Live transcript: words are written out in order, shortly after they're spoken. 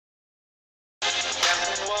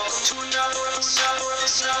to another episode.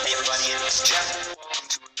 Hey everybody, it's Jeff. Welcome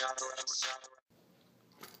to another episode.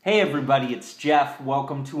 Hey everybody, it's Jeff.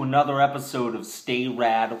 Welcome to another episode of Stay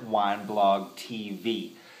Rad Wine Blog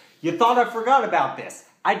TV. You thought I forgot about this.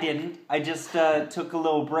 I didn't. I just took a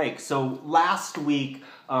little break. So last week,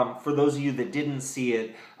 for those of you that didn't see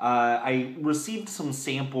it, I received some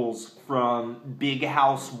samples from Big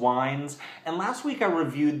House Wines. And last week I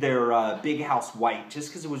reviewed their Big House White just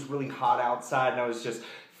because it was really hot outside and I was just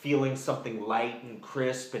feeling something light and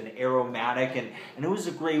crisp and aromatic. And it was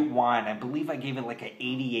a great wine. I believe I gave it like an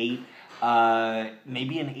 88,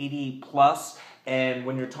 maybe an 88 plus. And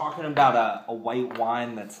when you're talking about a white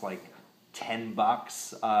wine that's like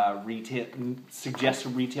 $10 retail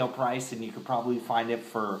suggested retail price, and you could probably find it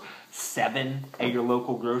for $7 at your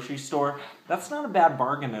local grocery store. That's not a bad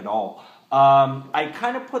bargain at all. I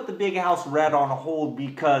kind of put the Big House Red on hold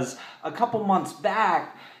because a couple months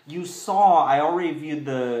back you saw I already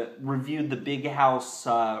reviewed the Big House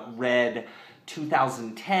Red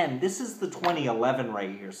 2010. This is the 2011 right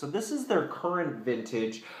here. So this is their current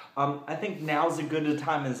vintage. I think now's as good a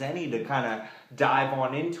time as any to kind of dive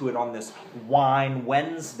on into it on this Wine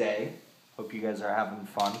Wednesday. Hope you guys are having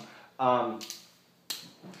fun.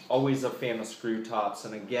 Always a fan of screw tops.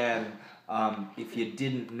 And again, if you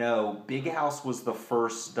didn't know, Big House was the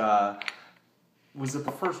first... was it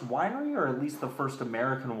the first winery, or at least the first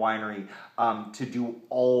American winery, to do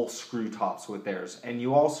all screw tops with theirs? And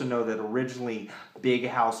you also know that originally Big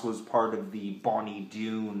House was part of the Bonnie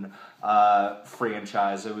Doon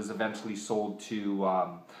franchise. It was eventually sold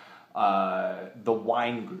to the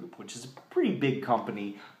Wine Group, which is a pretty big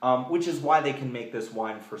company, which is why they can make this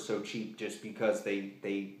wine for so cheap, just because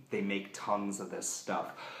they make tons of this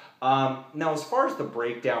stuff. Now, as far as the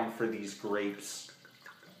breakdown for these grapes,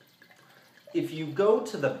 if you go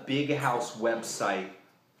to the Big House website,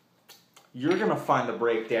 you're going to find the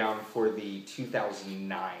breakdown for the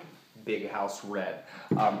 2009 Big House Red.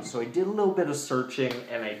 So I did a little bit of searching,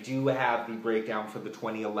 and I do have the breakdown for the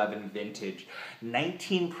 2011 vintage.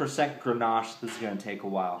 19% Grenache. This is going to take a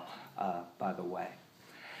while, by the way.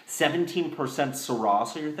 17% Syrah,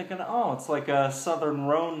 so you're thinking, oh, it's like a Southern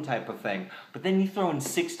Rhone type of thing. But then you throw in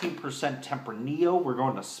 16% Tempranillo, we're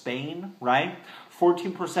going to Spain, right?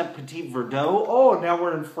 14% Petit Verdot, oh, now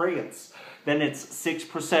we're in France. Then it's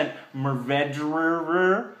 6%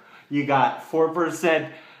 Mourvedre, you got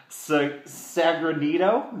 4%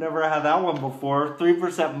 Sagredito, never had that one before,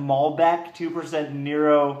 3% Malbec, 2%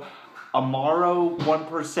 Nero Amaro,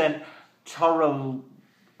 1%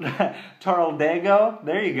 Taroldego,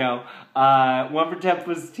 there you go. 1%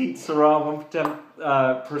 Petite Syrah,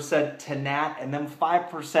 1% Tannat, and then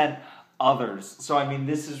 5% others. So, I mean,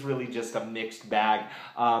 this is really just a mixed bag.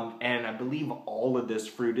 And I believe all of this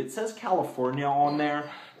fruit, it says California on there.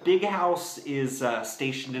 Big House is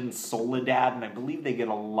stationed in Soledad, and I believe they get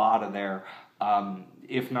a lot of their,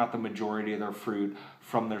 if not the majority of their fruit,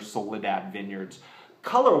 from their Soledad vineyards.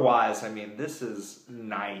 Color-wise, I mean, this is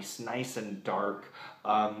nice and dark.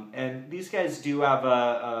 And these guys do have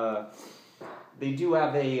they do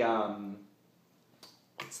have a,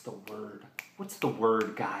 what's the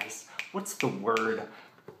word, guys? What's the word?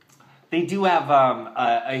 They do have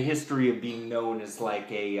a history of being known as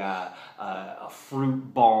like a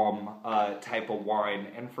fruit bomb type of wine,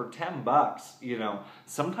 and for $10, you know,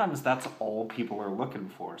 sometimes that's all people are looking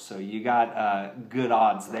for. So you got good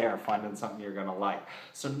odds there finding something you're gonna like.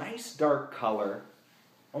 So nice dark color,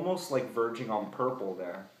 almost like verging on purple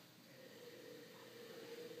there.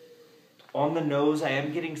 On the nose, I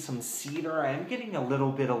am getting some cedar. I am getting a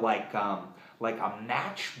little bit of like a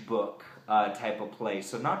matchbook type of play.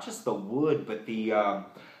 So not just the wood, but the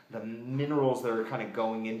minerals that are kind of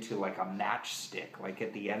going into like a matchstick, like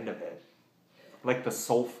at the end of it. Like the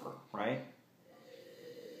sulfur, right?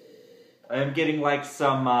 I am getting like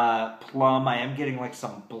some plum. I am getting like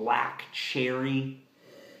some black cherry.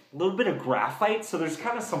 A little bit of graphite. So there's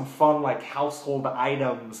kind of some fun like household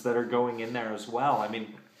items that are going in there as well. I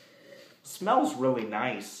mean, smells really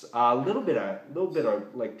nice. A little bit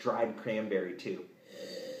of like dried cranberry too.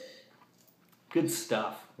 Good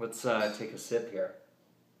stuff. Let's take a sip here.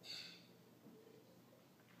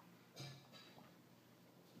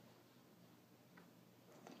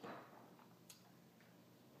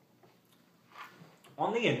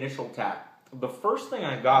 On the initial tap, the first thing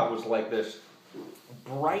I got was like this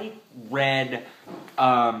bright red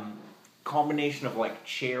combination of like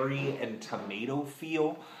cherry and tomato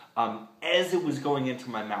feel as it was going into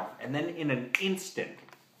my mouth. And then in an instant,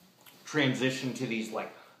 transition to these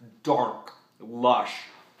like dark, lush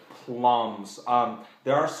plums.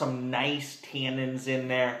 There are some nice tannins in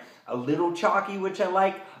there. A little chalky, which I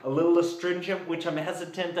like. a little astringent, which I'm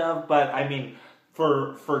hesitant of, but I mean,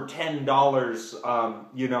 for $10,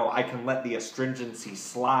 you know, I can let the astringency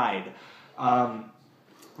slide.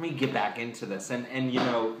 Let me get back into this, and you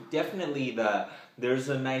know, definitely there's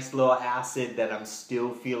a nice little acid that I'm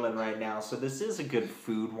still feeling right now. So this is a good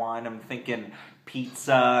food wine. I'm thinking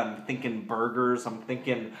pizza, I'm thinking burgers, I'm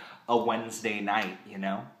thinking a Wednesday night, you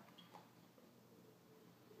know?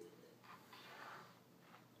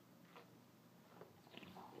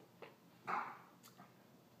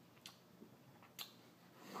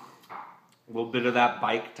 A little bit of that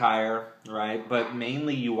bike tire, right? But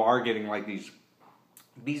mainly you are getting like these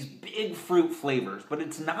big fruit flavors, but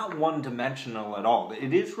it's not one-dimensional at all.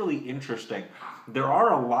 It is really interesting. There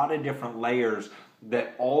are a lot of different layers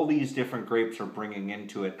that all these different grapes are bringing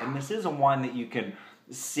into it, and this is a wine that you can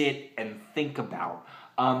sit and think about.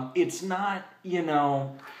 It's not, you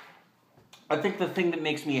know, I think the thing that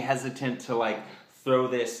makes me hesitant to like throw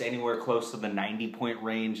this anywhere close to the 90-point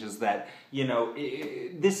range is that, you know,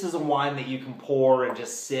 this is a wine that you can pour and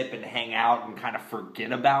just sip and hang out and kind of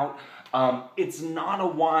forget about. It's not a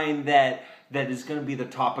wine that is going to be the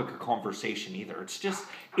topic of conversation either. It's just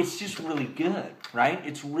really good, right?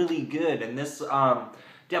 It's really good, and this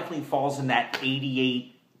definitely falls in that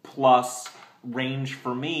 88 plus range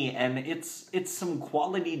for me, and it's some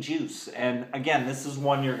quality juice. And again, this is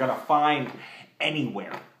one you're going to find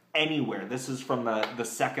anywhere. This is from the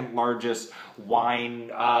second largest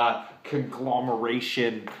wine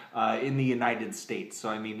conglomeration in the United States. So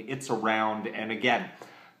I mean, it's around, and again,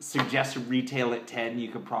 suggested retail at 10. You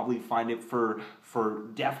could probably find it for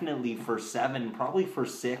definitely for 7, probably for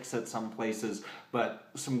 6 at some places. But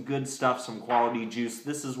some good stuff, some quality juice.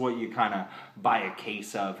 This is what you kind of buy a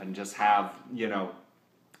case of and just have, you know,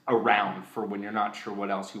 around for when you're not sure what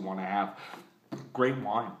else you want to have. Great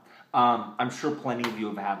wine. I'm sure plenty of you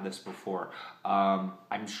have had this before.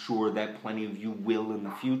 I'm sure that plenty of you will in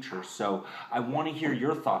the future. So I want to hear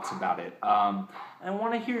your thoughts about it. I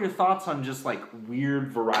want to hear your thoughts on just like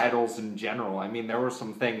weird varietals in general. I mean, there were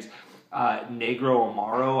some things. Negro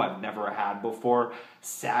Amaro I've never had before.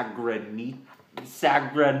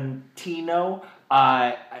 Sagrantino.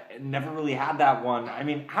 I never really had that one. I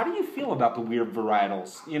mean, how do you feel about the weird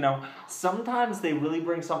varietals? You know, sometimes they really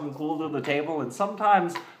bring something cool to the table, and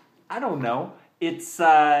sometimes, I don't know, it's,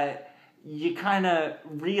 you kind of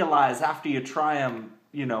realize after you try them,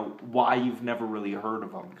 you know, why you've never really heard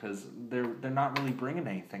of them, because they're not really bringing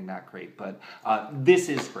anything that great, but this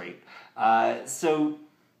is great. So,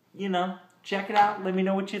 you know, check it out, let me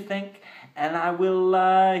know what you think, and I will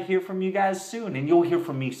hear from you guys soon, and you'll hear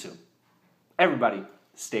from me soon. Everybody,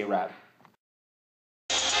 stay rad.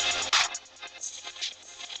 Stay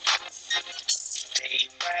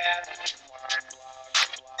rad, wine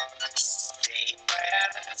blog. Stay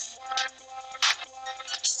rad, wine blog.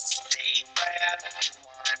 Stay rad,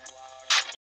 wine